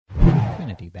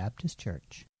Trinity Baptist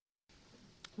Church.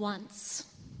 Once,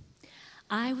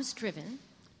 I was driven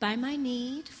by my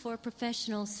need for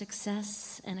professional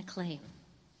success and acclaim.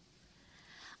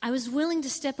 I was willing to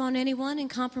step on anyone and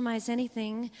compromise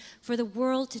anything for the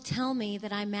world to tell me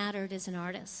that I mattered as an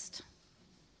artist,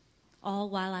 all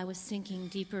while I was sinking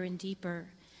deeper and deeper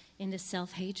into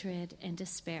self-hatred and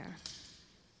despair.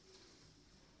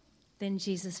 Then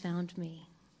Jesus found me,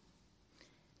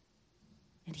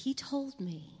 and he told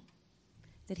me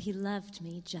that he loved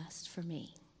me just for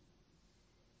me,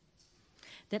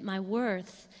 that my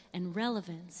worth and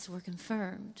relevance were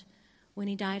confirmed when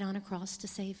he died on a cross to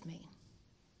save me.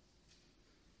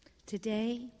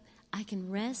 Today, I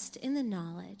can rest in the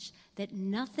knowledge that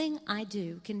nothing I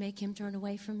do can make him turn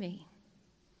away from me,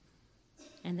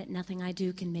 and that nothing I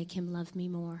do can make him love me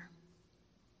more.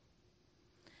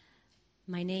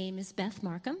 My name is Beth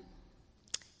Markham,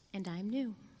 and I'm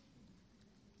new.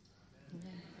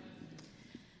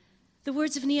 The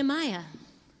words of Nehemiah,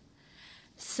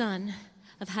 son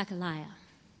of Hakaliah.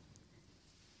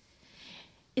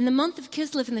 In the month of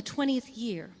Kislev in the 20th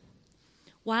year,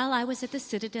 while I was at the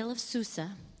citadel of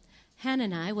Susa,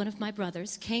 Hanani, one of my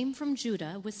brothers, came from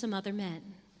Judah with some other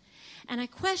men, and I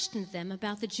questioned them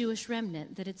about the Jewish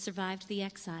remnant that had survived the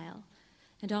exile,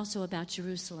 and also about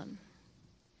Jerusalem.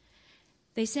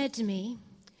 They said to me,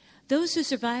 "Those who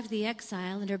survived the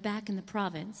exile and are back in the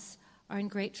province are in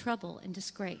great trouble and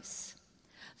disgrace.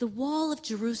 The wall of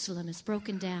Jerusalem is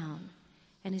broken down,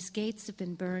 and his gates have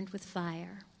been burned with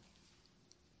fire."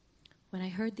 When I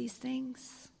heard these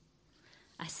things,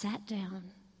 I sat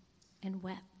down and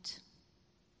wept.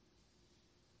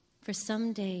 For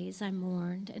some days I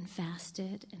mourned and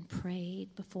fasted and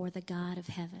prayed before the God of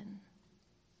heaven.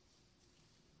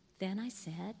 Then I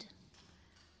said,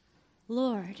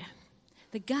 "Lord,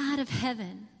 the God of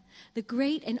heaven, the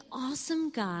great and awesome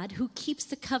God who keeps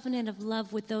the covenant of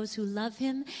love with those who love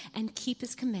him and keep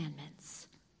his commandments,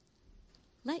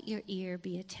 let your ear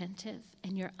be attentive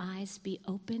and your eyes be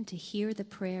open to hear the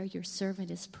prayer your servant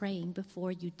is praying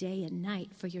before you day and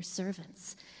night for your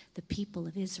servants, the people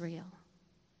of Israel.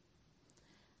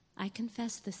 I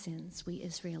confess the sins we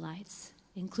Israelites,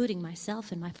 including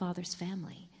myself and my father's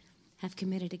family, have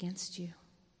committed against you.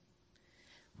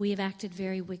 We have acted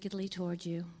very wickedly toward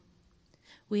you.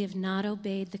 We have not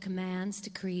obeyed the commands,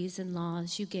 decrees, and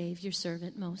laws you gave your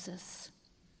servant Moses.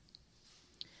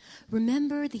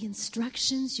 Remember the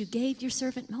instructions you gave your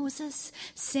servant Moses,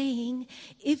 saying,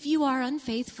 'If you are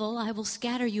unfaithful, I will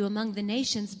scatter you among the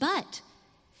nations. But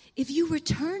if you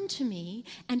return to me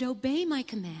and obey my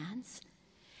commands,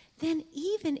 then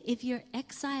even if your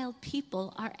exiled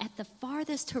people are at the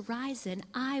farthest horizon,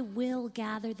 I will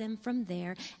gather them from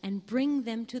there and bring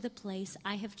them to the place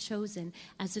I have chosen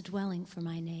as a dwelling for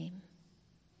my name.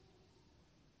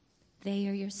 They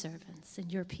are your servants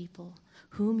and your people,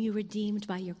 whom you redeemed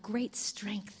by your great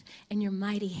strength and your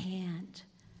mighty hand.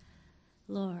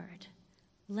 Lord,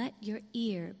 let your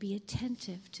ear be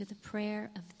attentive to the prayer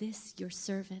of this your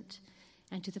servant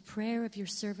and to the prayer of your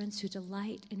servants who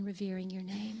delight in revering your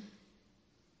name.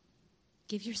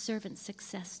 Give your servant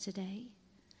success today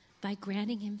by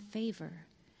granting him favor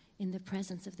in the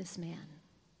presence of this man."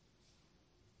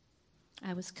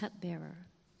 I was cupbearer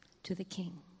to the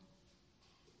king.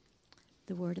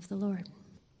 The word of the Lord.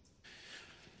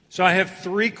 So I have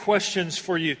 3 questions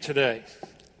for you today.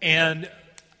 And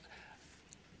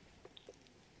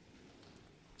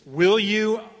will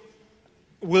you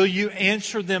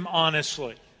answer them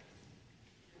honestly?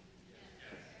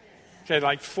 Okay,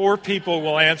 like 4 people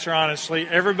will answer honestly.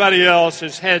 Everybody else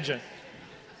is hedging.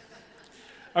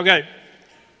 Okay,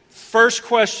 first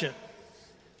question.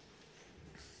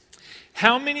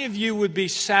 How many of you would be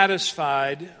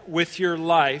satisfied with your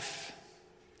life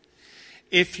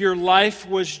if your life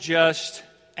was just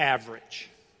average?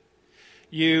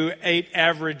 You ate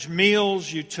average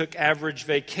meals, you took average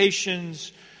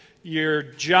vacations, your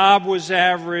job was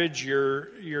average,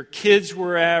 your kids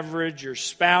were average, your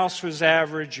spouse was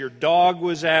average, your dog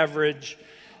was average.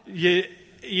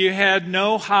 You had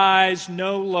no highs,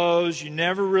 no lows, you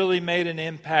never really made an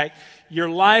impact. Your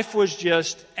life was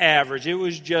just average. It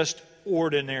was just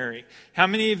ordinary. How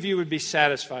many of you would be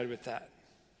satisfied with that?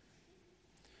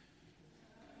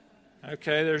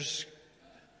 Okay,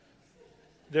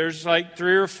 there's like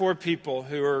 3 or 4 people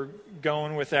who are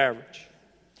going with average.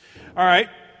 All right.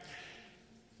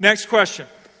 Next question.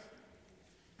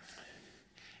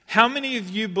 How many of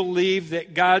you believe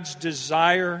that God's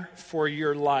desire for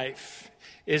your life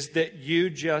is that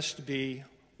you just be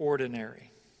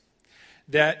ordinary?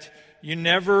 That you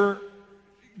never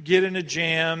get in a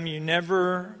jam, you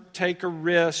never take a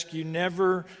risk, you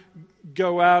never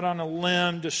go out on a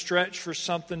limb to stretch for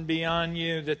something beyond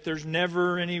you, that there's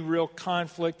never any real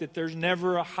conflict, that there's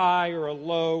never a high or a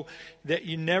low, that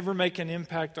you never make an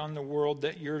impact on the world,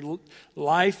 that your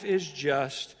life is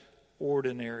just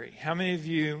ordinary. How many of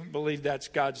you believe that's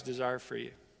God's desire for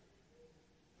you?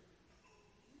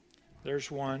 There's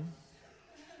one,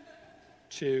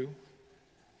 two.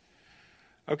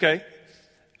 Okay.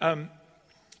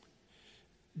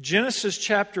 Genesis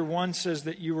chapter 1 says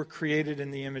that you were created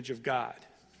in the image of God.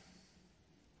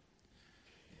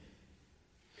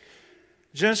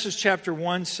 Genesis chapter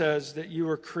 1 says that you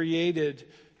were created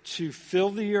to fill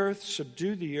the earth,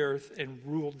 subdue the earth, and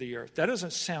rule the earth. That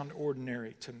doesn't sound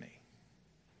ordinary to me.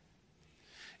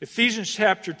 Ephesians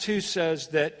chapter 2 says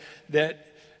that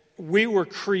we were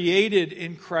created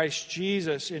in Christ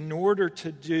Jesus in order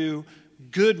to do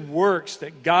good works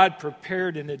that God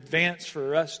prepared in advance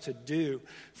for us to do.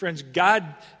 Friends, God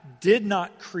did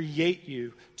not create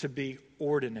you to be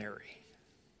ordinary.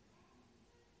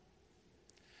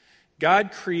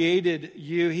 God created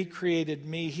you, He created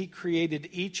me, He created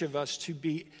each of us to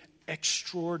be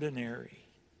extraordinary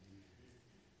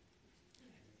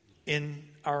in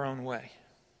our own way.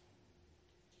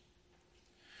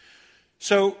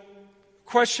 So,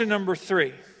 question number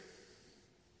 3.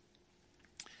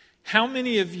 How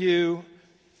many of you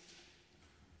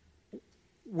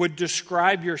would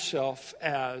describe yourself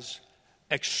as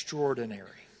extraordinary?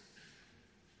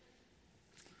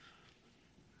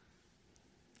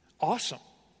 Awesome.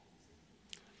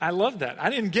 I love that. I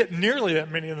didn't get nearly that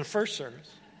many in the first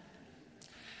service.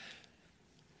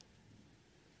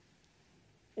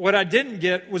 What I didn't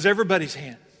get was everybody's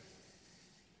hand.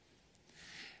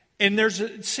 And there's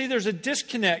a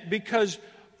disconnect because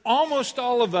almost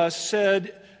all of us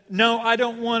said, no, I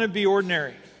don't want to be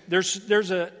ordinary.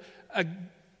 There's a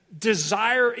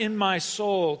desire in my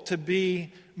soul to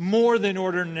be more than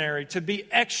ordinary, to be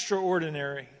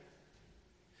extraordinary.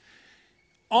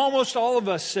 Almost all of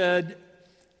us said,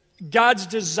 God's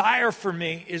desire for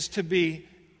me is to be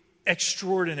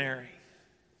extraordinary.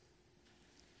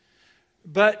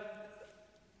 But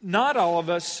not all of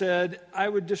us said, I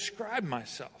would describe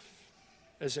myself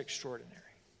as extraordinary.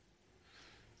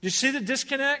 Do you see the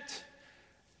disconnect?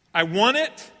 I want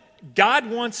it,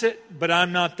 God wants it, but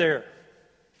I'm not there.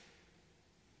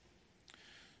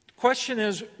 The question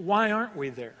is, why aren't we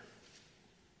there?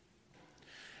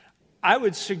 I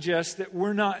would suggest that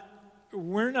we're not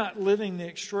living the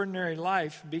extraordinary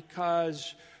life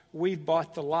because we've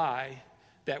bought the lie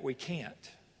that we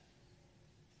can't.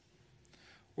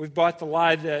 We've bought the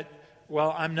lie that,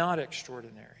 well, I'm not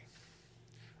extraordinary,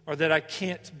 or that I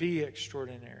can't be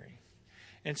extraordinary.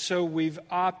 And so we've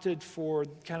opted for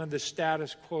kind of the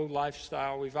status quo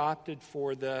lifestyle. We've opted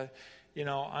for the,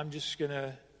 I'm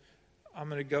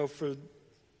going to go for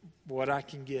what I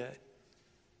can get.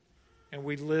 And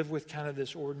we live with kind of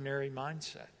this ordinary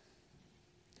mindset.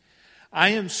 I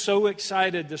am so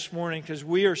excited this morning because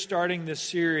we are starting this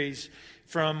series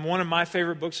from one of my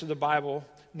favorite books of the Bible,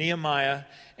 Nehemiah.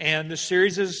 And the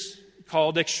series is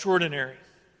called Extraordinary.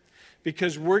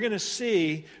 Because we're going to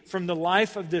see from the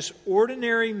life of this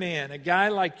ordinary man, a guy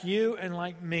like you and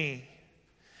like me,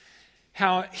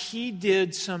 how he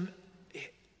did some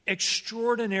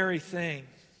extraordinary thing.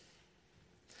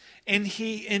 And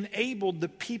he enabled the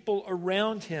people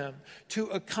around him to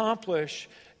accomplish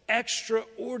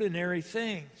extraordinary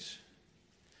things.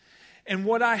 And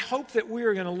what I hope that we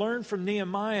are going to learn from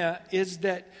Nehemiah is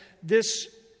that this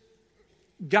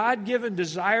God-given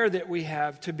desire that we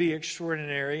have to be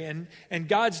extraordinary and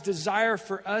God's desire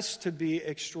for us to be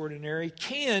extraordinary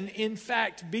can, in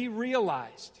fact, be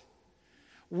realized.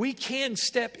 We can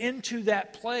step into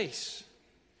that place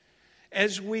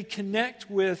as we connect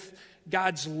with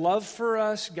God's love for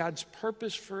us, God's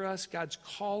purpose for us, God's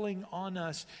calling on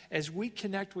us, as we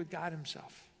connect with God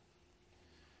Himself.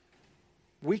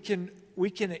 We can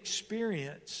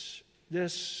experience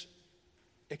this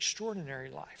extraordinary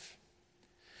life.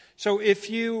 So if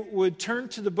you would turn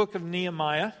to the book of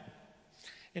Nehemiah,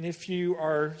 and if you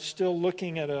are still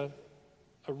looking at a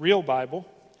real Bible,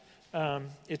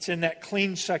 it's in that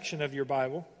clean section of your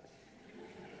Bible.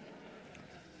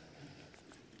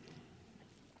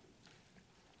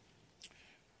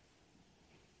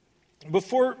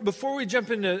 Before we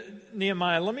jump into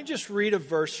Nehemiah, let me just read a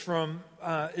verse from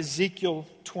Ezekiel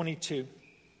 22.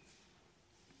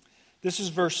 This is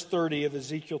verse 30 of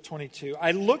Ezekiel 22.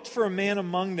 I looked for a man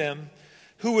among them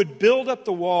who would build up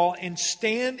the wall and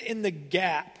stand in the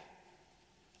gap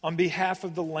on behalf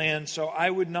of the land so I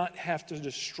would not have to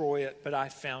destroy it, but I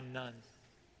found none.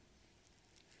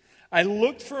 I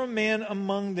looked for a man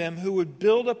among them who would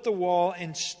build up the wall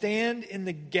and stand in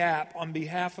the gap on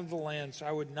behalf of the land so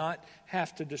I would not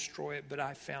have to destroy it, but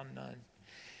I found none.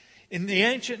 In the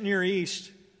ancient Near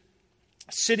East,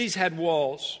 cities had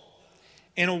walls,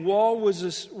 and a wall was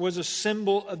a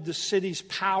symbol of the city's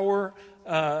power,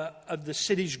 of the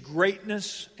city's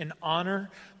greatness and honor.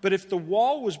 But if the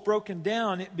wall was broken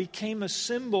down, it became a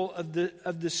symbol of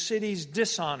the city's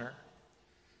dishonor,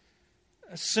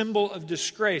 a symbol of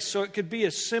disgrace. So it could be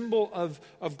a symbol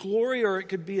of glory, or it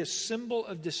could be a symbol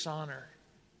of dishonor.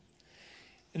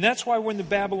 And that's why when the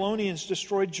Babylonians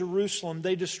destroyed Jerusalem,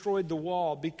 they destroyed the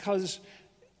wall, because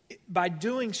by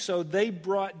doing so, they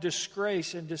brought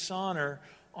disgrace and dishonor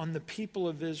on the people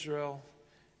of Israel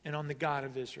and on the God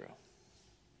of Israel.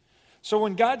 So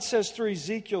when God says through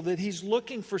Ezekiel that He's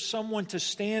looking for someone to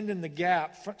stand in the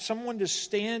gap, someone to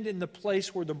stand in the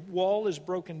place where the wall is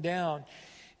broken down,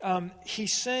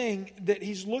 He's saying that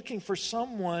He's looking for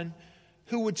someone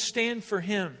who would stand for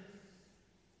Him.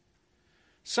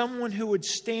 Someone who would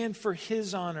stand for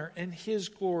His honor and His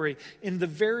glory in the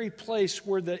very place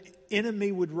where the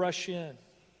enemy would rush in.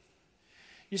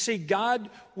 You see, God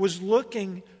was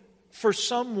looking for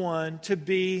someone to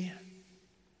be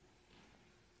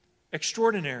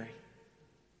extraordinary.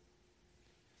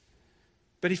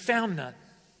 But He found none,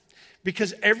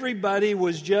 because everybody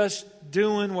was just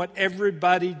doing what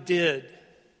everybody did.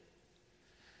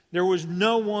 There was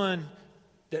no one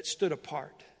that stood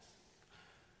apart.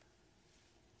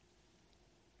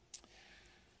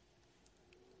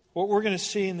 What we're going to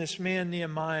see in this man,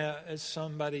 Nehemiah, is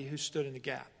somebody who stood in the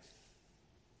gap.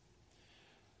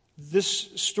 This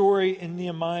story in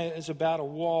Nehemiah is about a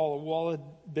wall. A wall had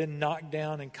been knocked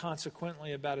down, and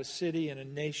consequently about a city and a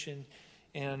nation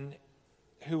and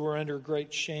who were under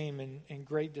great shame and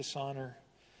great dishonor.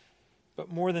 But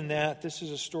more than that, this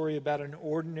is a story about an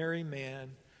ordinary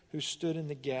man who stood in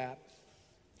the gap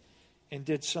and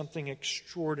did something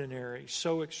extraordinary,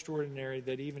 so extraordinary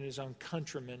that even his own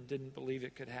countrymen didn't believe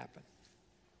it could happen.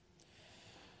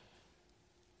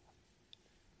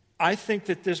 I think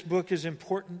that this book is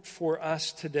important for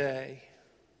us today,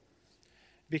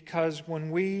 because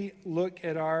when we look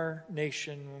at our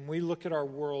nation, when we look at our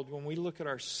world, when we look at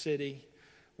our city,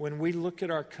 when we look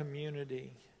at our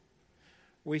community,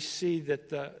 we see that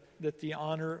the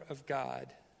honor of God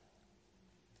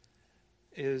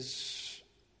is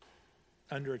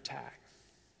under attack.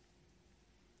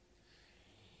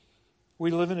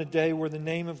 We live in a day where the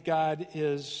name of God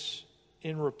is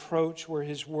in reproach, where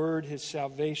His word, His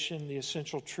salvation, the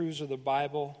essential truths of the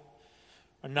Bible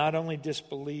are not only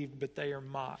disbelieved, but they are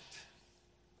mocked.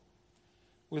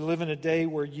 We live in a day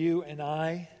where you and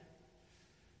I,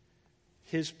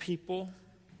 His people,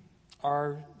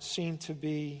 are seen to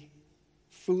be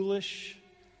foolish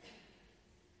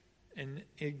and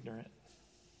ignorant.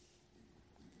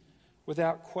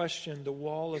 Without question, the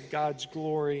wall of God's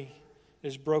glory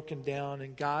is broken down,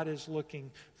 and God is looking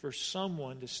for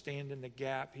someone to stand in the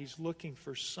gap. He's looking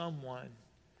for someone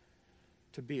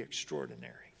to be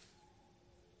extraordinary.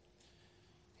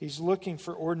 He's looking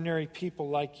for ordinary people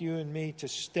like you and me to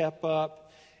step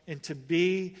up and to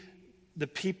be the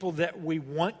people that we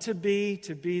want to be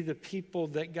the people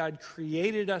that God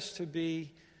created us to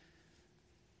be,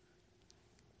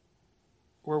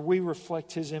 where we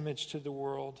reflect His image to the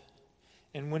world.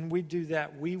 And when we do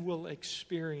that, we will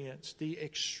experience the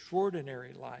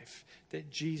extraordinary life that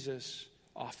Jesus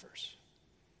offers.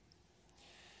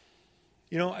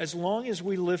 You know, as long as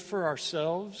we live for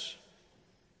ourselves,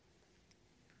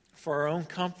 for our own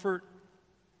comfort,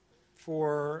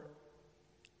 for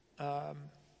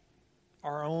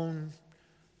our own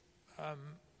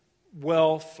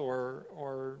wealth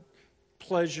or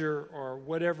pleasure or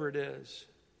whatever it is,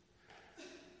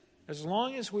 as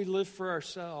long as we live for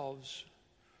ourselves,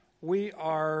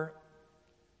 we're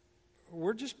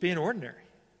just being ordinary.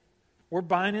 We're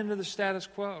buying into the status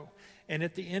quo. And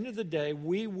at the end of the day,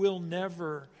 we will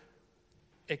never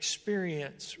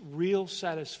experience real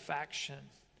satisfaction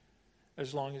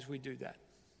as long as we do that.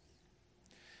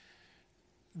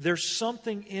 There's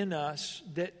something in us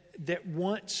that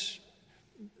wants,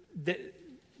 that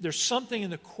there's something in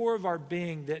the core of our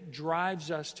being that drives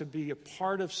us to be a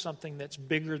part of something that's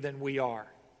bigger than we are.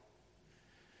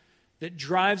 That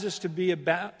drives us to be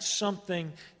about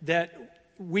something that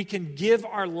we can give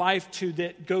our life to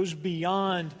that goes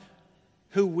beyond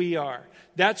who we are.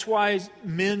 That's why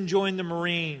men join the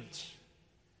Marines,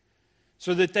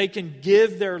 so that they can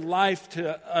give their life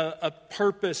to a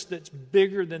purpose that's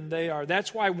bigger than they are.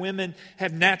 That's why women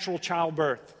have natural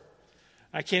childbirth.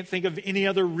 I can't think of any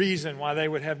other reason why they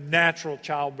would have natural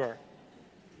childbirth.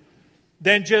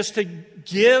 than just to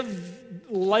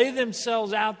lay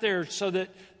themselves out there so that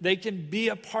they can be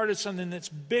a part of something that's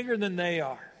bigger than they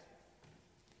are.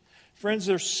 Friends,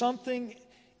 there's something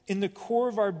in the core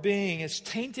of our being, as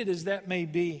tainted as that may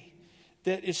be,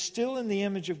 that is still in the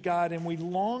image of God, and we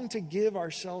long to give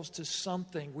ourselves to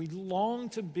something. We long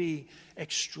to be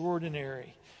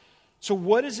extraordinary. So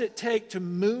what does it take to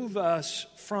move us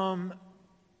from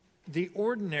the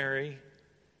ordinary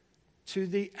to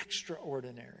the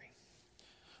extraordinary?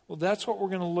 Well, that's what we're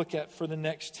going to look at for the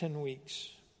next 10 weeks.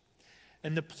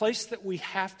 And the place that we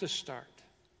have to start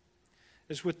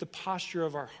is with the posture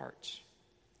of our hearts.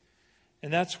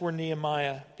 And that's where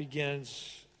Nehemiah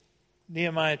begins.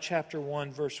 Nehemiah chapter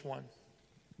 1, verse 1.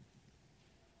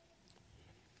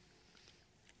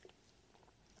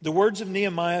 The words of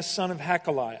Nehemiah, son of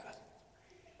Hakaliah.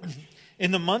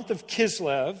 In the month of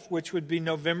Kislev, which would be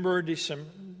November,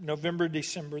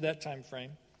 December, that time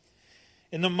frame.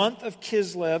 In the month of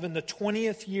Kislev, in the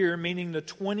 20th year, meaning the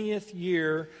 20th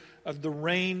year of the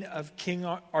reign of King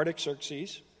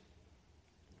Artaxerxes,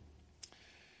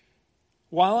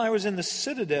 while I was in the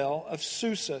citadel of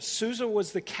Susa. Susa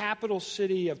was the capital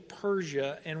city of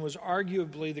Persia and was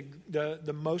arguably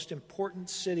the most important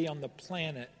city on the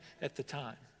planet at the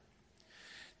time.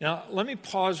 Now, let me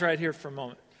pause right here for a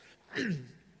moment.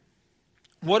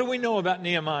 What do we know about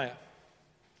Nehemiah?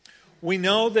 We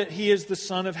know that he is the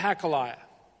son of Hakaliah.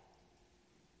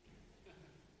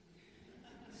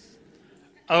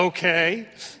 Okay.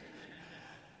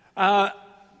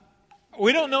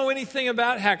 We don't know anything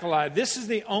about Hakaliah. This is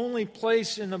the only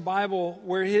place in the Bible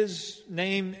where his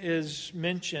name is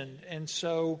mentioned. And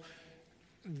so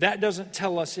that doesn't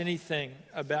tell us anything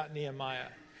about Nehemiah.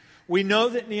 We know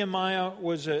that Nehemiah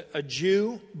was a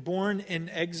Jew born in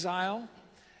exile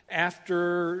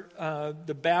after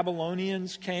the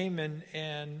Babylonians came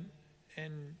and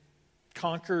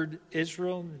conquered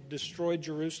Israel and destroyed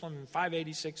Jerusalem in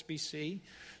 586 BC.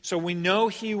 So we know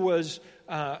he was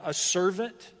a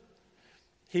servant.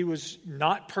 He was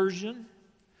not Persian.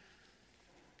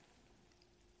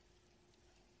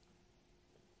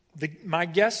 My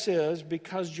guess is,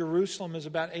 because Jerusalem is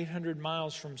about 800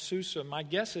 miles from Susa, my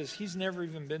guess is he's never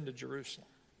even been to Jerusalem.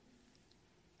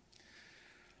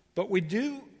 But we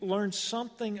do learn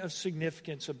something of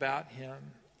significance about him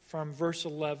from verse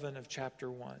 11 of chapter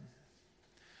 1.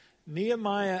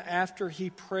 Nehemiah, after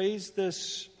he prays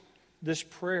this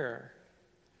prayer,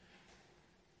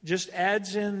 just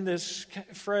adds in this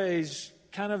phrase,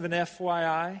 kind of an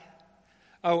FYI.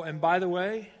 Oh, and by the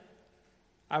way,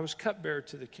 I was cupbearer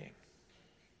to the king.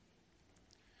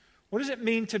 What does it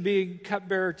mean to be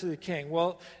cupbearer to the king?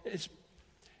 Well,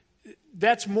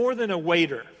 that's more than a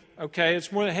waiter, okay?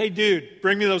 It's more than, hey, dude,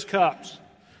 bring me those cups.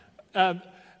 A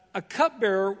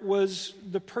cupbearer was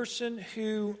the person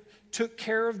who took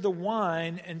care of the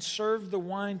wine and served the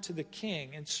wine to the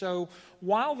king. And so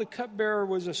while the cupbearer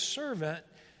was a servant,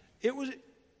 he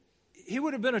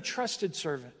would have been a trusted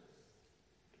servant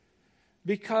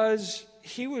because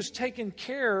he was taking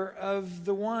care of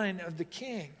the wine of the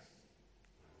king.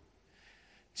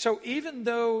 So even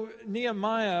though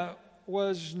Nehemiah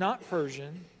was not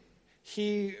Persian,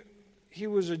 he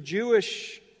was a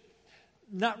Jewish,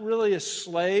 not really a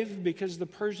slave because the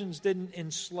Persians didn't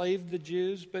enslave the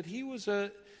Jews, but he was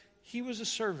a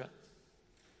servant,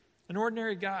 an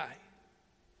ordinary guy.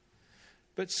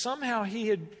 But somehow he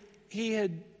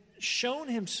had shown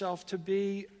himself to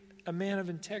be a man of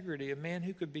integrity, a man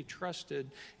who could be trusted,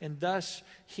 and thus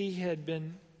he had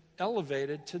been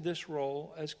elevated to this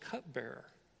role as cupbearer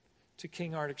to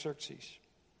King Artaxerxes.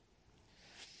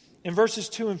 In verses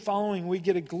 2 and following, we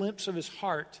get a glimpse of his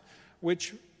heart,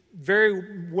 which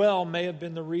very well may have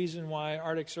been the reason why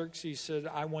Artaxerxes said,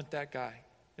 I want that guy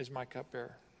as my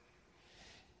cupbearer.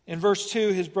 In verse 2,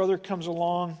 his brother comes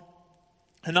along.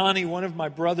 Hanani, one of my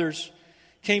brothers,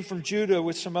 came from Judah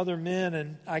with some other men,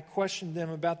 and I questioned them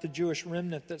about the Jewish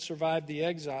remnant that survived the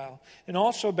exile, and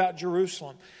also about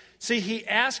Jerusalem. See, he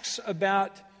asks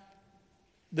about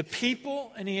the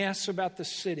people, and he asks about the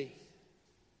city.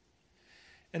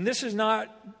 And this is not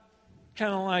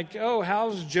kind of like, oh,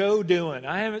 how's Joe doing?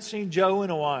 I haven't seen Joe in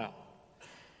a while.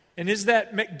 And is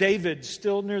that McDavid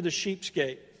still near the Sheep's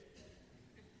Gate?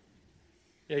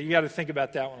 Yeah, you got to think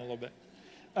about that one a little bit.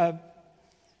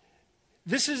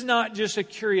 This is not just a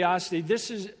curiosity. This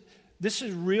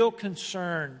is real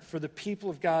concern for the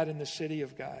people of God and the city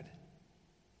of God.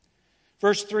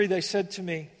 Verse 3, they said to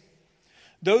me,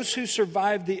 those who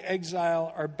survived the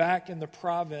exile are back in the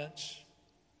province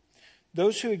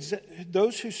Those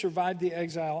who survived the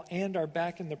exile and are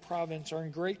back in the province are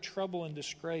in great trouble and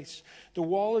disgrace. The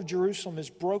wall of Jerusalem is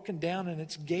broken down and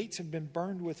its gates have been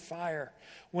burned with fire.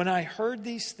 When I heard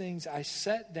these things, I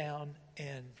sat down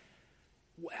and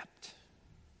wept.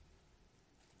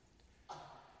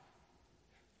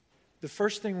 The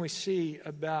first thing we see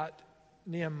about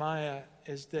Nehemiah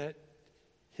is that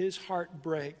his heart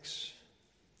breaks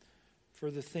for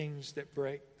the things that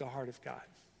break the heart of God.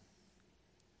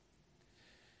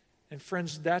 And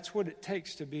friends, that's what it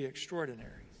takes to be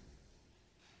extraordinary.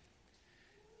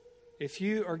 If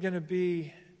you are going to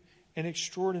be an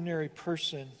extraordinary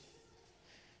person,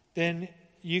 then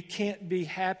you can't be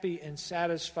happy and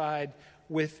satisfied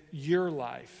with your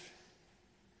life.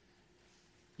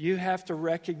 You have to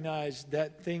recognize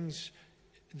that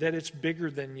it's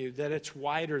bigger than you, that it's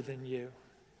wider than you,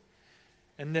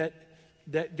 and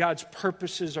that God's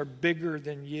purposes are bigger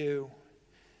than you.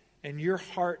 And your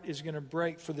heart is going to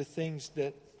break for the things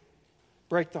that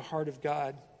break the heart of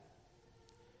God.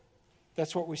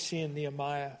 That's what we see in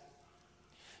Nehemiah.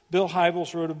 Bill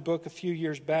Hybels wrote a book a few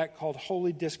years back called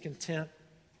Holy Discontent,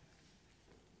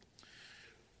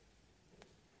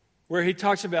 where he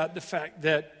talks about the fact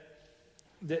that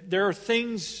there are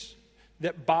things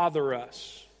that bother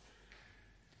us,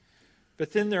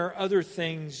 but then there are other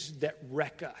things that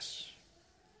wreck us.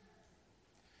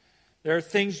 There are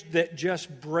things that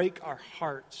just break our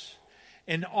hearts.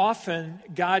 And often,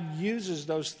 God uses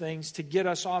those things to get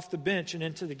us off the bench and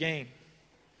into the game.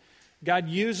 God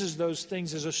uses those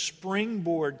things as a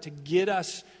springboard to get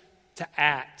us to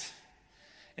act.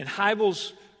 And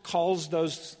Hybels calls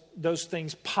those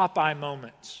things Popeye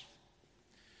moments.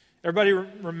 Everybody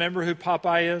remember who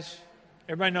Popeye is?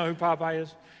 Everybody know who Popeye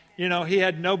is? You know, he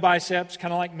had no biceps,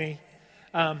 kind of like me.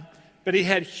 But he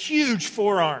had huge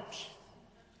forearms.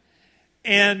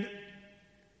 And,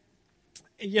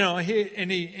 you know,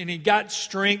 he got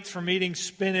strength from eating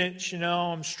spinach. You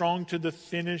know, I'm strong to the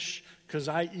finish because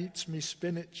I eats me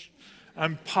spinach.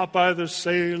 I'm Popeye the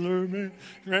Sailor Man.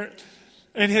 Right?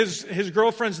 And his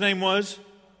girlfriend's name was?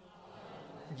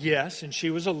 Yes, and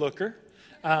she was a looker.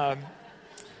 And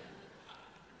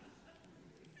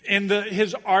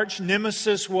his arch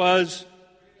nemesis was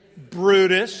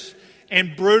Brutus.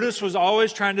 And Brutus was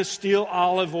always trying to steal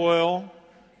olive oil.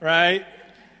 Right?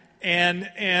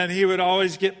 And he would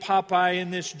always get Popeye in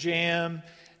this jam.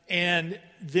 And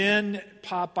then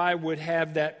Popeye would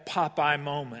have that Popeye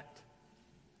moment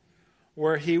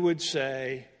where he would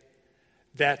say,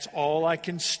 "That's all I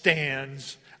can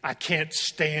stands. I can't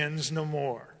stands no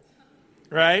more."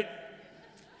 Right?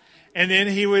 And then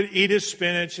he would eat his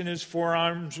spinach and his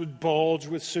forearms would bulge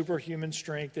with superhuman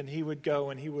strength, and he would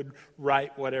go and he would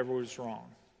right whatever was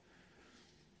wrong.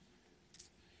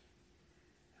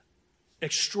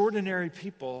 Extraordinary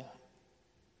people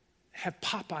have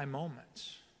Popeye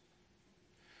moments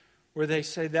where they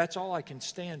say, "That's all I can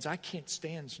stands. I can't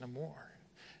stands no more."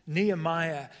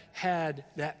 Nehemiah had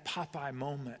that Popeye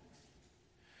moment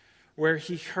where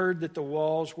he heard that the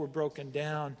walls were broken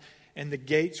down and the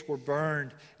gates were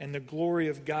burned and the glory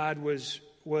of God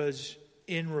was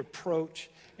in reproach.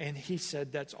 And he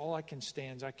said, "That's all I can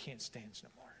stands. I can't stands no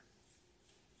more."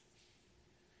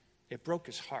 It broke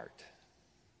his heart.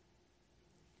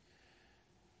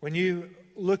 When you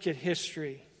look at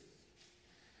history,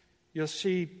 you'll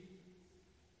see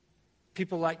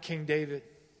people like King David.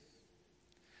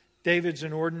 David's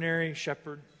an ordinary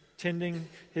shepherd, tending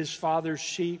his father's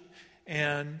sheep,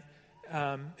 and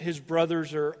his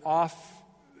brothers are off,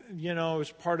 you know,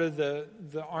 as part of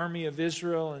the army of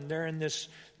Israel, and they're in this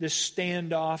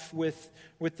standoff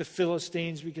with the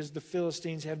Philistines because the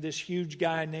Philistines have this huge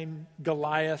guy named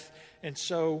Goliath. And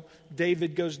so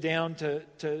David goes down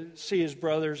to see his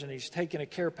brothers, and he's taking a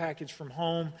care package from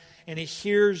home, and he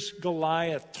hears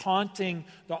Goliath taunting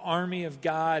the army of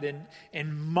God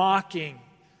and mocking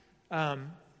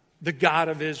the God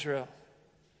of Israel.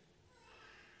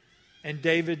 And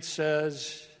David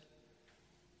says,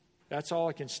 "That's all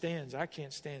I can stands. I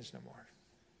can't stands no more."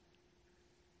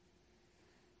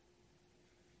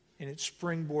 And it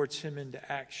springboards him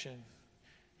into action.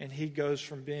 And he goes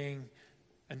from being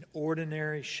an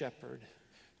ordinary shepherd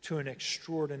to an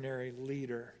extraordinary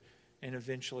leader and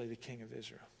eventually the king of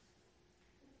Israel.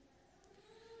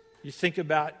 You think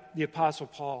about the Apostle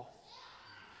Paul.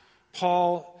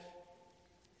 Paul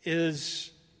is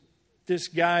this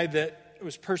guy that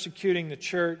was persecuting the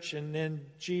church, and then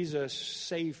Jesus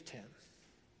saved him.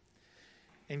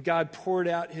 And God poured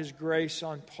out His grace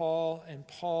on Paul, and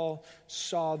Paul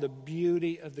saw the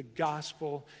beauty of the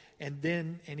gospel. And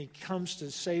he comes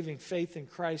to saving faith in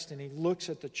Christ, and he looks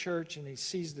at the church, and he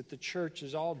sees that the church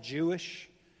is all Jewish.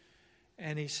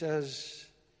 And he says,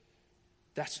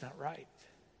 that's not right.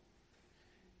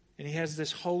 And he has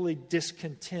this holy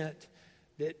discontent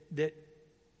that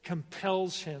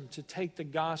compels him to take the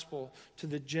gospel to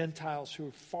the Gentiles who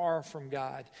are far from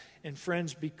God. And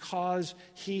friends, because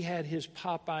he had his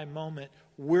Popeye moment,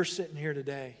 we're sitting here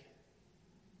today.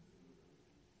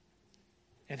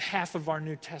 And half of our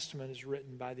New Testament is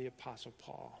written by the Apostle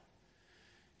Paul.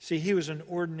 See, he was an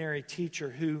ordinary teacher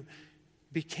who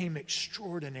became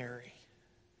extraordinary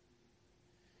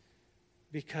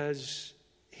because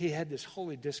he had this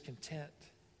holy discontent.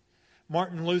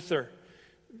 Martin Luther,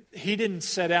 he didn't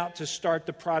set out to start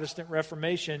the Protestant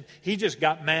Reformation. He just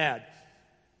got mad.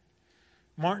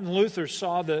 Martin Luther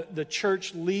saw the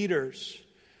church leaders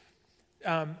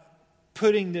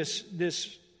putting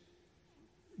this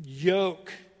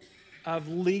yoke of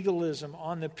legalism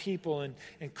on the people and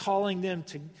calling them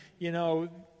to,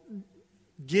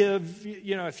 give,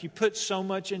 if you put so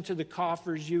much into the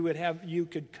coffers, you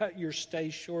could cut your stay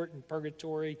short in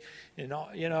purgatory. And,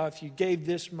 if you gave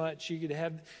this much, you could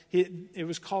have, it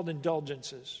was called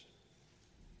indulgences.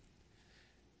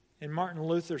 And Martin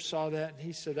Luther saw that and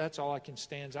he said, that's all I can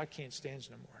stand. I can't stand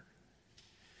no more.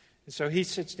 And so he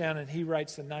sits down and he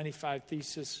writes the 95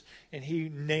 Thesis and he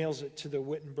nails it to the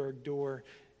Wittenberg door,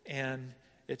 and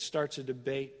it starts a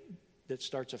debate that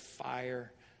starts a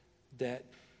fire that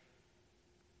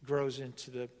grows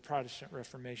into the Protestant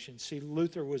Reformation. See,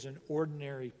 Luther was an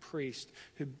ordinary priest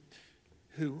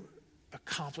who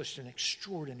accomplished an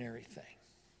extraordinary thing.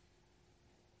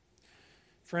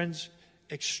 Friends,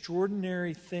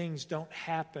 extraordinary things don't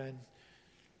happen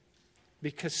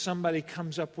because somebody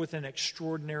comes up with an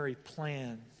extraordinary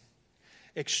plan.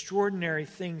 Extraordinary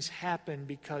things happen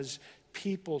because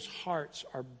people's hearts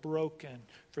are broken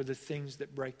for the things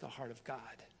that break the heart of God.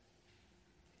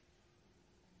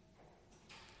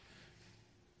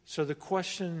 So the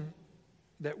question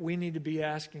that we need to be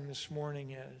asking this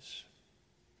morning is,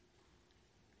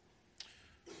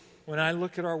 when I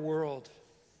look at our world,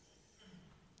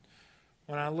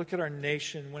 when I look at our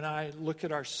nation, when I look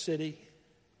at our city,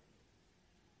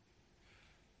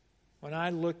 when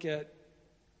I look at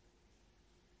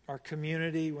our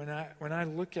community, when I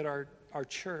look at our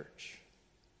church,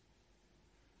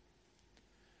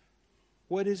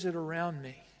 what is it around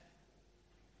me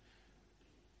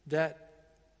that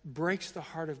breaks the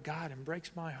heart of God and breaks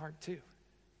my heart too?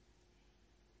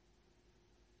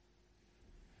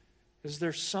 Is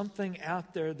there something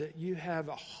out there that you have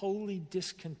a holy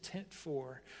discontent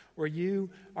for, where you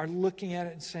are looking at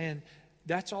it and saying,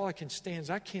 that's all I can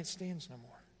stand, I can't stand no more?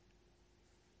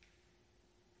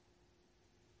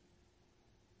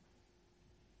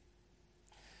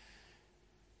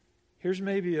 Here's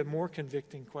maybe a more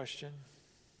convicting question.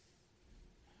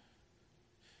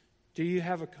 Do you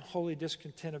have a holy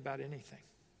discontent about anything?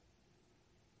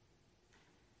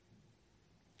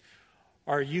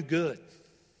 Are you good?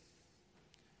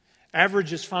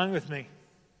 Average is fine with me.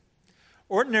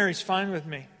 Ordinary is fine with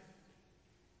me.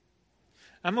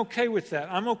 I'm okay with that.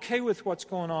 I'm okay with what's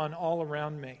going on all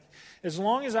around me. As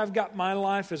long as I've got my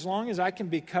life, as long as I can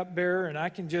be cupbearer and I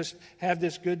can just have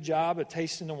this good job of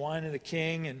tasting the wine of the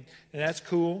king, and that's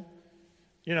cool.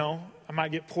 I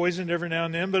might get poisoned every now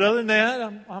and then, but other than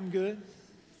that, I'm good.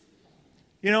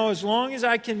 As long as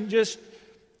I can just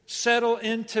settle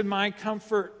into my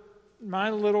comfort,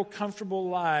 my little comfortable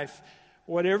life,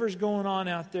 whatever's going on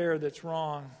out there that's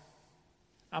wrong,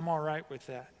 I'm all right with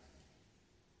that.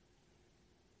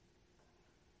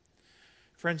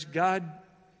 Friends, God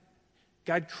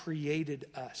created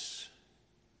us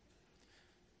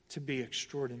to be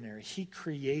extraordinary. He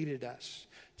created us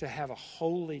to have a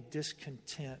holy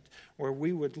discontent where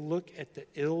we would look at the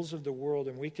ills of the world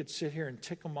and we could sit here and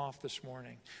tick them off this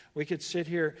morning. We could sit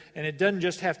here, and it doesn't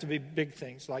just have to be big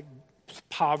things like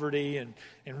poverty and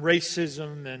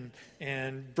racism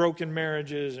and broken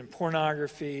marriages and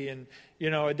pornography, and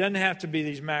it doesn't have to be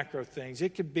these macro things.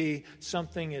 It could be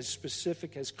something as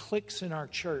specific as cliques in our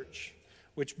church,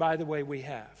 which, by the way, we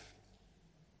have.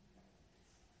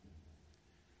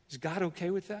 Is God okay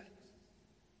with that?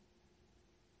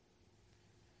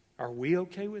 Are we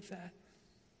okay with that?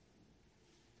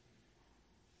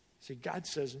 See, God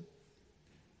says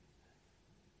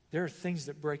there are things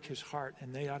that break his heart,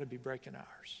 and they ought to be breaking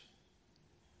ours.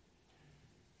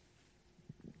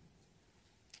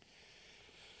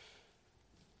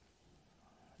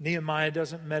 Nehemiah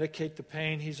doesn't medicate the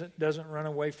pain. He doesn't run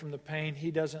away from the pain. He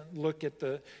doesn't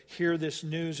hear this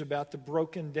news about the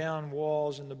broken down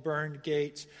walls and the burned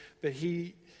gates. But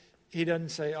he doesn't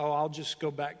say, I'll just go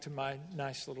back to my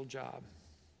nice little job.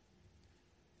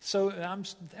 So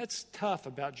that's tough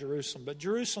about Jerusalem. But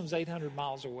Jerusalem's 800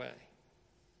 miles away.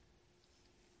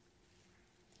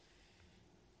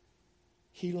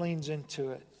 he leans into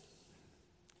it.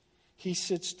 He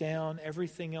sits down,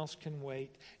 everything else can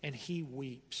wait, and he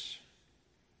weeps.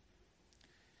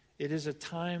 It is a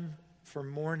time for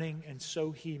mourning, and so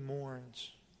he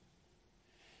mourns.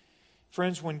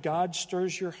 Friends, when God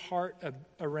stirs your heart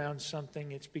around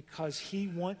something, it's because he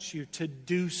wants you to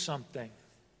do something.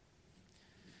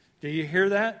 Do you hear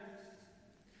that?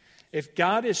 If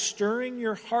God is stirring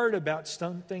your heart about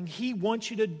something, he wants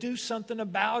you to do something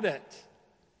about it.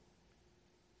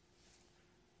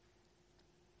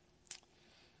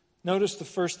 Notice the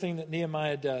first thing that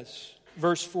Nehemiah does.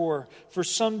 Verse 4, for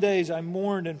some days I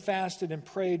mourned and fasted and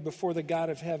prayed before the God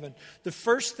of heaven. The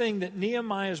first thing that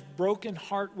Nehemiah's broken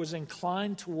heart was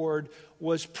inclined toward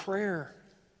was prayer.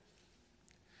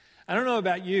 I don't know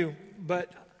about you,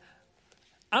 but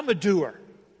I'm a doer.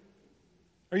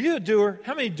 Are you a doer?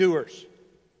 How many doers?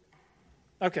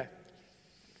 Okay.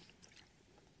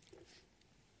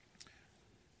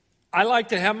 I like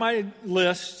to have my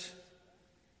list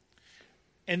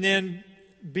and then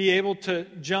be able to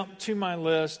jump to my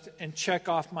list and check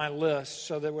off my list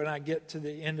so that when I get to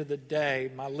the end of the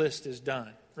day, my list is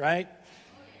done, right?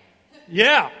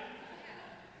 Yeah.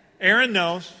 Aaron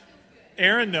knows.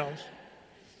 Aaron knows.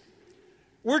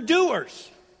 We're doers.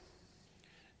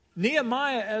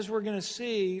 Nehemiah, as we're going to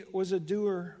see, was a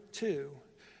doer too.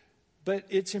 But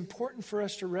it's important for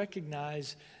us to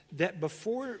recognize that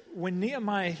when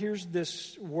Nehemiah hears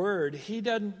this word, he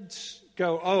doesn't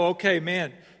go, oh, okay,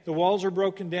 man, the walls are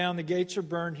broken down, the gates are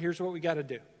burned, here's what we got to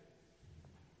do.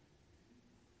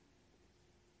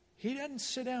 He doesn't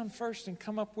sit down first and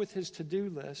come up with his to-do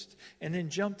list and then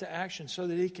jump to action so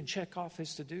that he can check off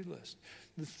his to-do list.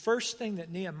 The first thing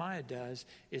that Nehemiah does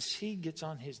is he gets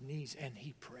on his knees and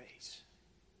he prays.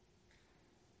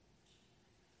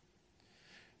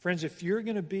 Friends, if you're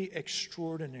going to be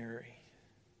extraordinary,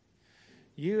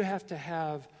 you have to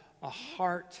have a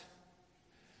heart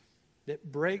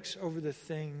that breaks over the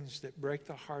things that break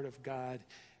the heart of God,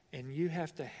 and you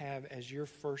have to have as your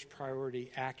first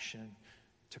priority action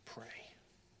to pray.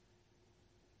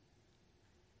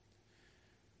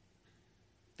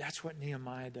 That's what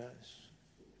Nehemiah does.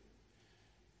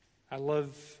 I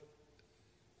love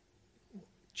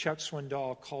Chuck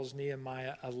Swindoll calls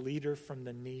Nehemiah a leader from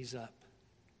the knees up.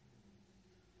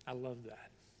 I love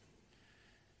that.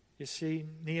 You see,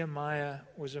 Nehemiah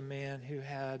was a man who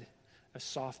had a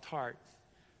soft heart,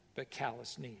 but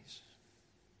callous knees.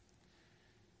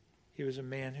 He was a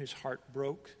man whose heart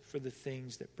broke for the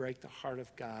things that break the heart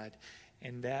of God.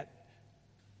 And that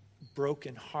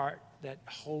broken heart, that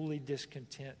holy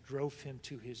discontent, drove him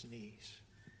to his knees.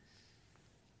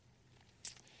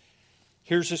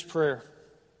 Here's his prayer.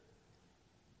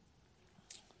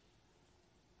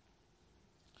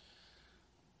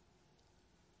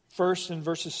 First, in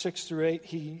verses 6 through 8,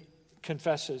 he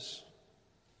confesses.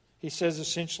 He says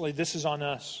essentially, this is on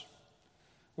us.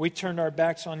 We turned our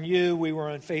backs on you. We were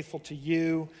unfaithful to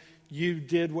you. You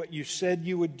did what you said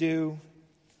you would do.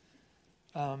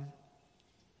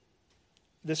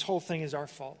 This whole thing is our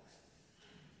fault.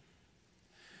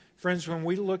 Friends, when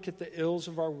we look at the ills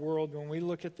of our world, when we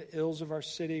look at the ills of our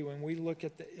city, when we look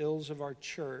at the ills of our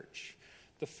church,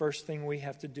 the first thing we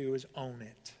have to do is own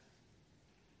it.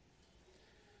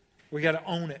 We got to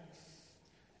own it.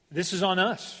 This is on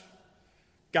us.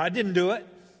 God didn't do it.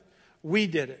 We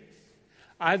did it.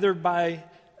 Either by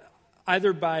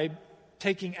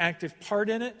taking active part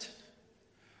in it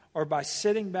or by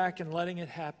sitting back and letting it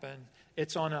happen.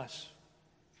 It's on us.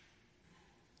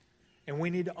 And we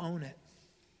need to own it.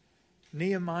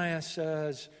 Nehemiah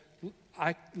says,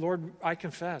 Lord, I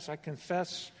confess. I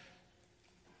confess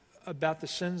about the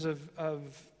sins of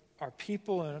our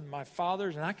people and my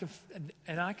fathers,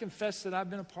 and I confess that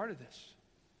I've been a part of this.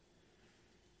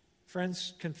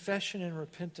 Friends, confession and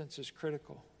repentance is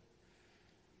critical.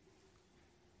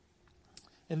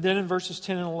 And then in verses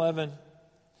 10 and 11,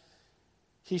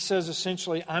 he says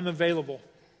essentially, I'm available.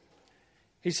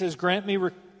 He says, grant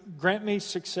me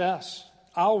success.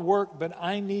 I'll work, but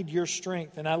I need your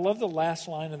strength. And I love the last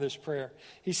line of this prayer.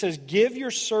 He says, give your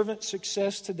servant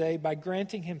success today by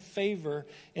granting him favor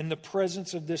in the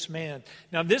presence of this man.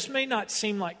 Now, this may not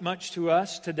seem like much to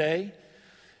us today,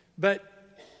 but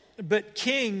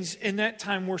kings in that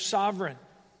time were sovereign.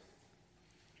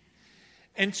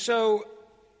 And so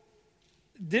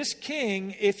this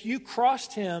king, if you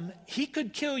crossed him, he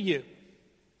could kill you.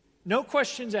 No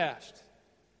questions asked.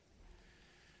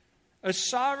 A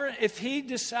sovereign, if he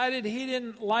decided he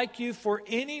didn't like you for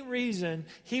any reason,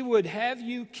 he would have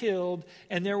you killed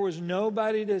and there was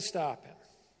nobody to stop him.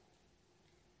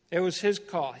 It was his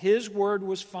call. His word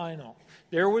was final.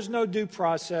 There was no due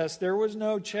process. There was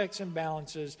no checks and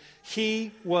balances.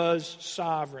 He was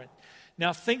sovereign.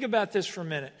 Now think about this for a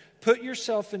minute. Put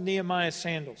yourself in Nehemiah's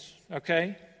sandals,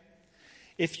 okay?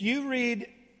 If you read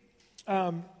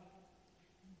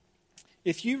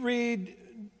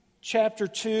chapter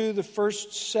 2, the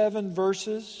first 7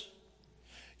 verses,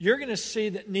 you're going to see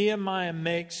that Nehemiah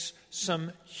makes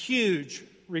some huge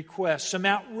requests, some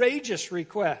outrageous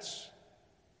requests.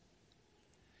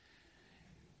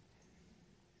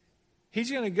 You're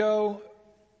going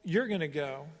to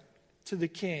go to the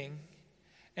king,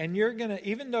 and you're going to,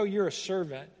 even though you're a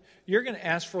servant, you're going to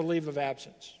ask for a leave of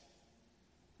absence.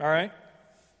 All right?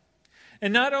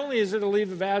 And not only is it a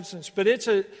leave of absence, but it's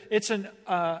an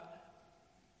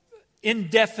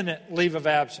indefinite leave of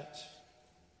absence.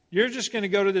 You're just going to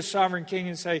go to the sovereign king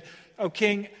and say, "Oh,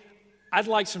 king, I'd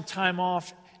like some time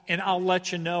off, and I'll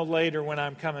let you know later when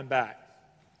I'm coming back."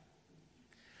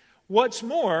 What's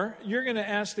more, you're going to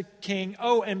ask the king,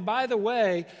 "Oh, and by the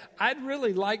way, I'd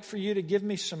really like for you to give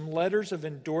me some letters of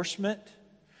endorsement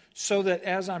so that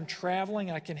as I'm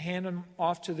traveling, I can hand them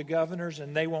off to the governors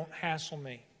and they won't hassle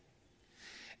me.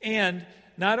 And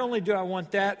not only do I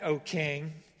want that, O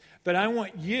king, but I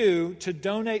want you to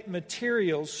donate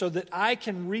materials so that I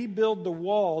can rebuild the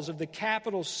walls of the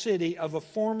capital city of a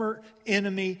former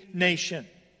enemy nation."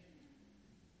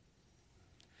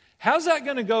 How's that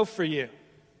going to go for you?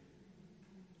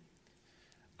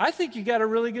 I think you got a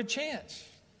really good chance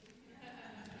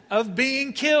of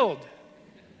being killed.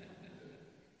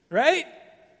 Right?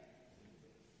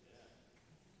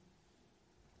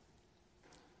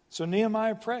 So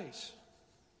Nehemiah prays,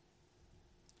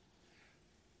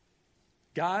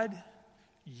 "God,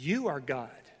 you are God."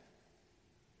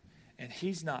 And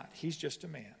he's not. He's just a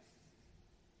man.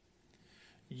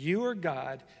 "You are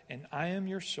God, and I am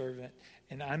your servant,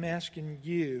 and I'm asking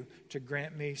you to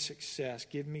grant me success.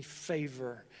 Give me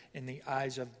favor in the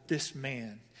eyes of this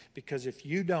man, because if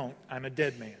you don't, I'm a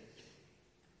dead man."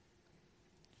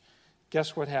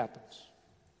 Guess what happens?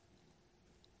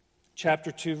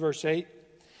 Chapter 2, verse 8.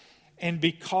 "And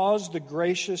because the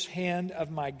gracious hand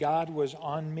of my God was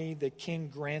on me, the king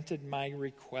granted my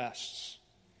requests.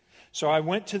 So I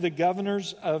went to the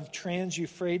governors of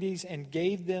Trans-Euphrates and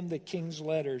gave them the king's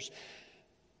letters."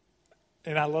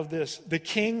 And I love this. "The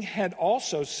king had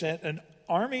also sent an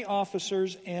army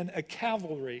officers and a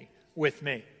cavalry with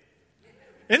me."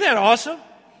 Isn't that awesome?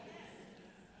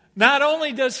 Not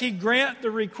only does he grant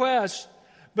the request,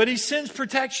 but he sends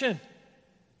protection.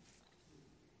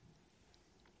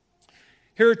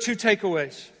 Here are 2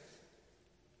 takeaways.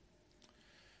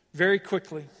 Very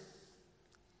quickly.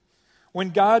 When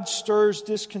God stirs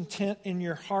discontent in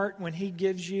your heart, when he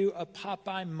gives you a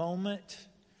Popeye moment,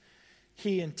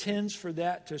 he intends for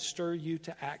that to stir you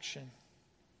to action.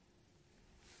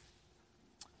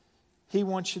 He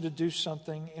wants you to do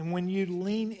something. And when you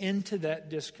lean into that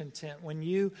discontent, when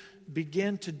you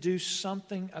begin to do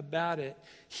something about it,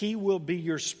 he will be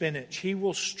your spinach. He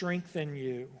will strengthen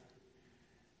you.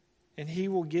 And he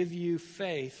will give you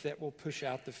faith that will push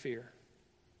out the fear.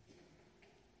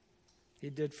 He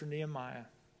did for Nehemiah.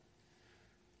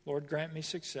 "Lord, grant me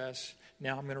success.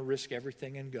 Now I'm going to risk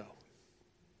everything and go."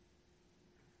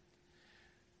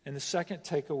 And the second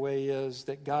takeaway is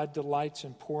that God delights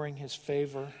in pouring his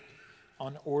favor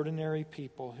on ordinary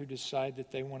people who decide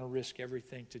that they want to risk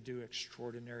everything to do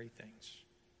extraordinary things.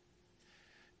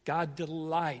 God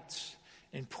delights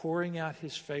in pouring out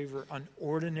his favor on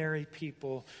ordinary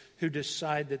people who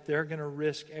decide that they're going to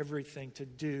risk everything to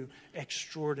do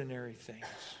extraordinary things.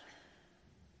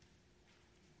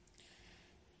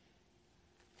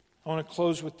 I want to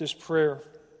close with this prayer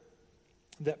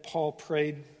that Paul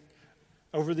prayed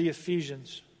over the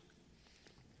Ephesians.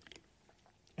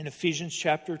 In Ephesians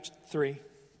chapter 3,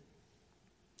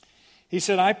 he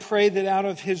said, "I pray that out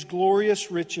of his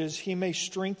glorious riches he may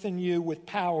strengthen you with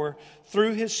power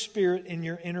through his Spirit in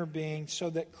your inner being, so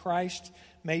that Christ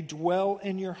may dwell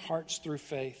in your hearts through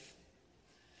faith.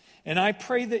 And I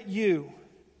pray that you,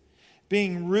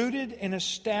 being rooted and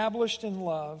established in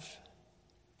love,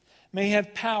 may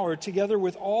have power, together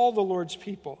with all the Lord's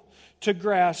people, to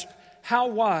grasp how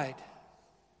wide."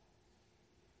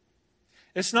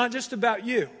 It's not just about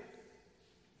you.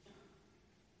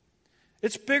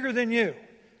 It's bigger than you.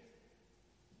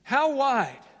 How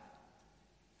wide?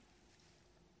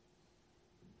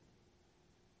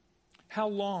 How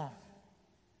long?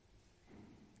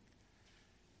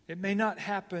 It may not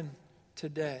happen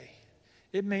today.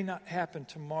 It may not happen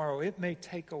tomorrow. It may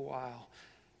take a while.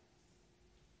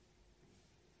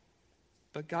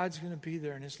 But God's going to be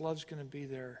there and his love's going to be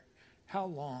there. How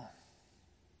long?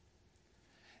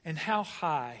 And how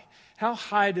high? How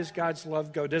high does God's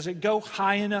love go? Does it go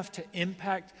high enough to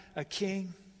impact a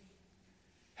king?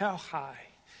 How high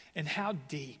and how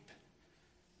deep?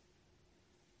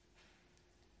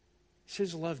 Is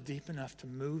His love deep enough to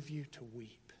move you to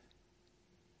weep?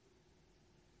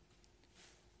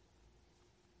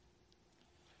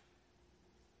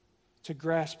 To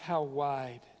grasp how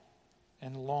wide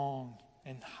and long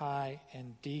and high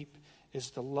and deep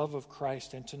is the love of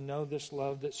Christ, and to know this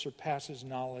love that surpasses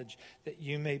knowledge, that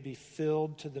you may be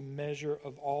filled to the measure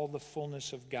of all the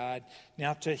fullness of God.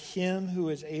 Now to Him who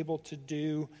is able to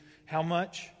do how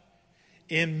much?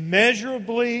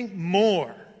 Immeasurably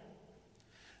more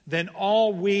than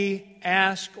all we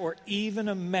ask or even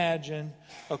imagine,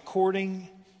 according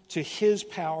to His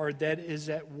power that is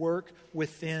at work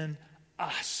within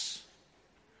us.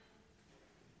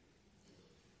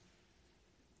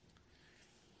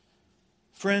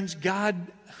 Friends, God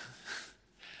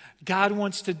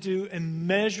wants to do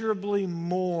immeasurably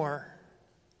more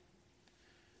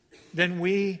than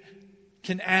we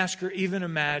can ask or even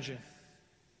imagine.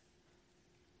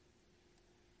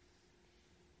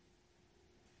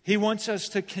 He wants us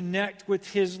to connect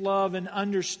with His love and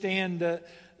understand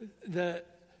the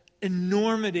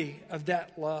enormity of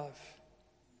that love.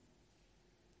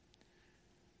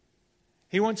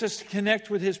 He wants us to connect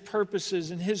with His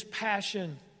purposes and His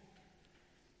passion.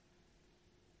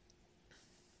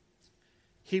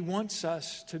 He wants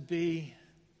us to be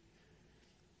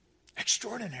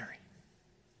extraordinary.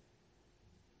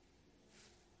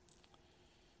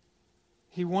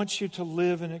 He wants you to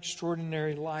live an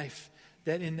extraordinary life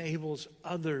that enables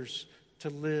others to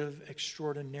live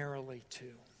extraordinarily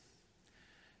too.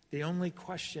 The only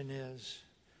question is,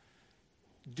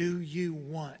 do you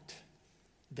want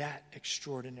that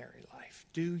extraordinary life?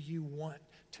 Do you want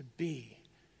to be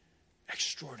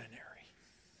extraordinary?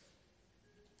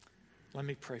 Let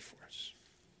me pray for us.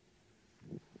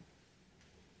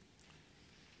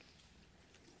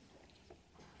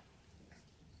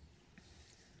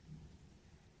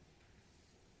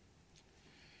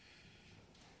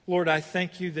 Lord, I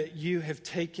thank you that you have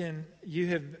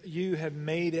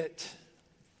made it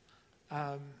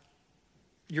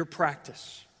your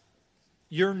practice,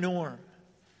 your norm,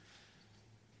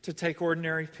 to take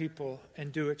ordinary people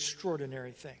and do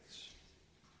extraordinary things.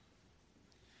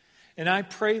 And I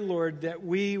pray, Lord, that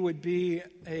we would be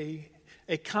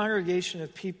a congregation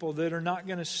of people that are not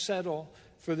going to settle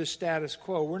for the status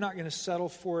quo. We're not going to settle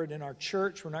for it in our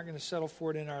church. We're not going to settle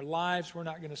for it in our lives. We're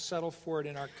not going to settle for it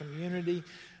in our community.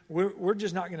 We're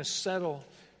just not going to settle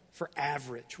for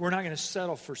average. We're not going to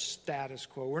settle for status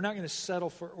quo. We're not going to settle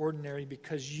for ordinary,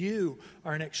 because you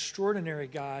are an extraordinary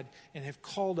God and have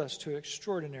called us to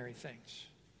extraordinary things.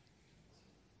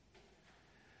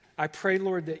 I pray,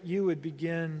 Lord, that you would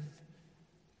begin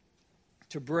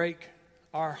to break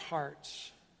our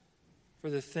hearts for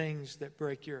the things that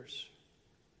break yours.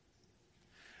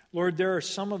 Lord, there are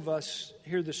some of us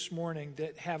here this morning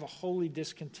that have a holy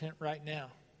discontent right now.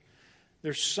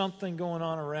 There's something going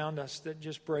on around us that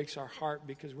just breaks our heart,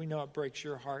 because we know it breaks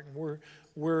your heart, and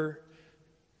we're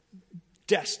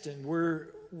destined, we're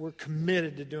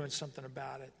committed to doing something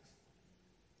about it.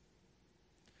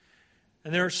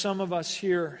 And there are some of us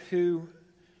here who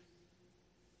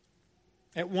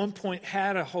at one point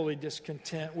had a holy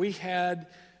discontent. We had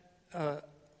a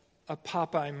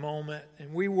Popeye moment,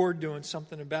 and we were doing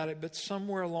something about it, but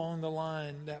somewhere along the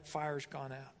line, that fire's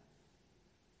gone out.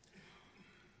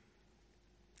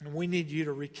 And we need you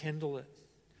to rekindle it.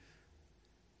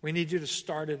 We need you to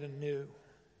start it anew.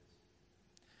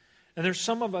 And there's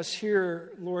some of us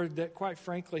here, Lord, that quite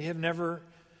frankly have never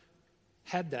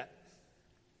had that.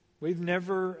 We've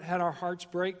never had our hearts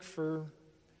break for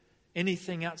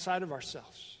anything outside of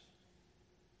ourselves.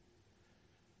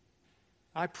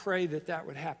 I pray that that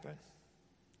would happen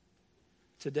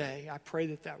today. I pray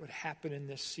that that would happen in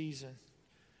this season.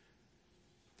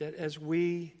 That as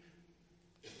we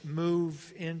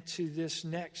move into this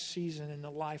next season in the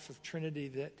life of Trinity,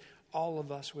 that all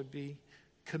of us would be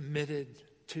committed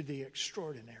to the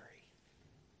extraordinary.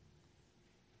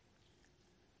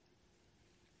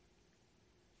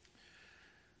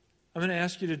 I'm going to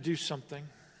ask you to do something,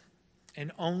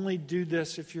 and only do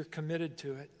this if you're committed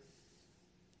to it.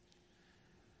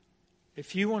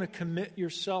 If you want to commit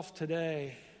yourself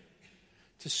today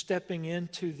to stepping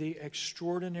into the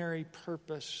extraordinary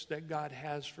purpose that God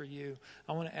has for you,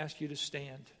 I want to ask you to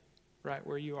stand right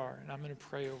where you are, and I'm going to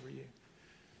pray over you.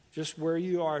 Just where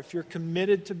you are. If you're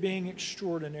committed to being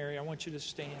extraordinary, I want you to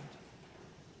stand.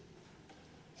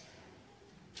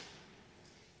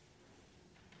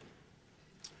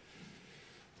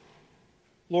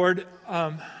 Lord,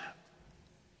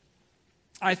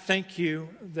 I thank you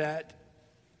that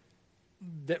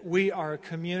we are a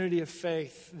community of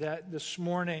faith that this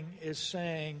morning is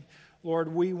saying,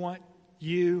 Lord, we want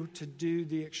you to do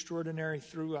the extraordinary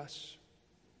through us.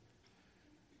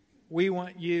 We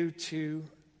want you to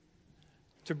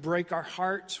break our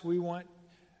hearts. We want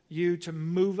you to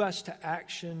move us to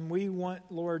action. We want,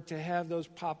 Lord, to have those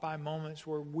Popeye moments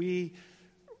where we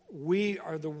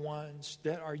are the ones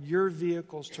that are your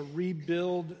vehicles to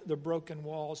rebuild the broken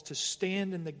walls, to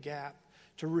stand in the gap,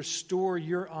 to restore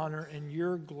your honor and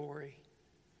your glory.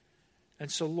 And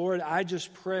so, Lord, I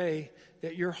just pray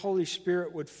that your Holy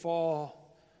Spirit would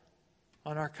fall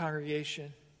on our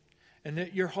congregation and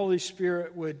that your Holy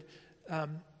Spirit would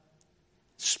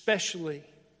specially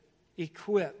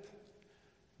equip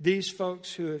these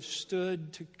folks who have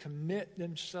stood to commit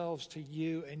themselves to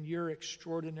you and your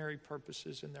extraordinary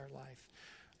purposes in their life.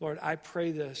 Lord, I pray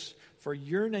this for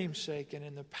your name's sake and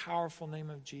in the powerful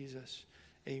name of Jesus.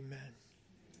 Amen.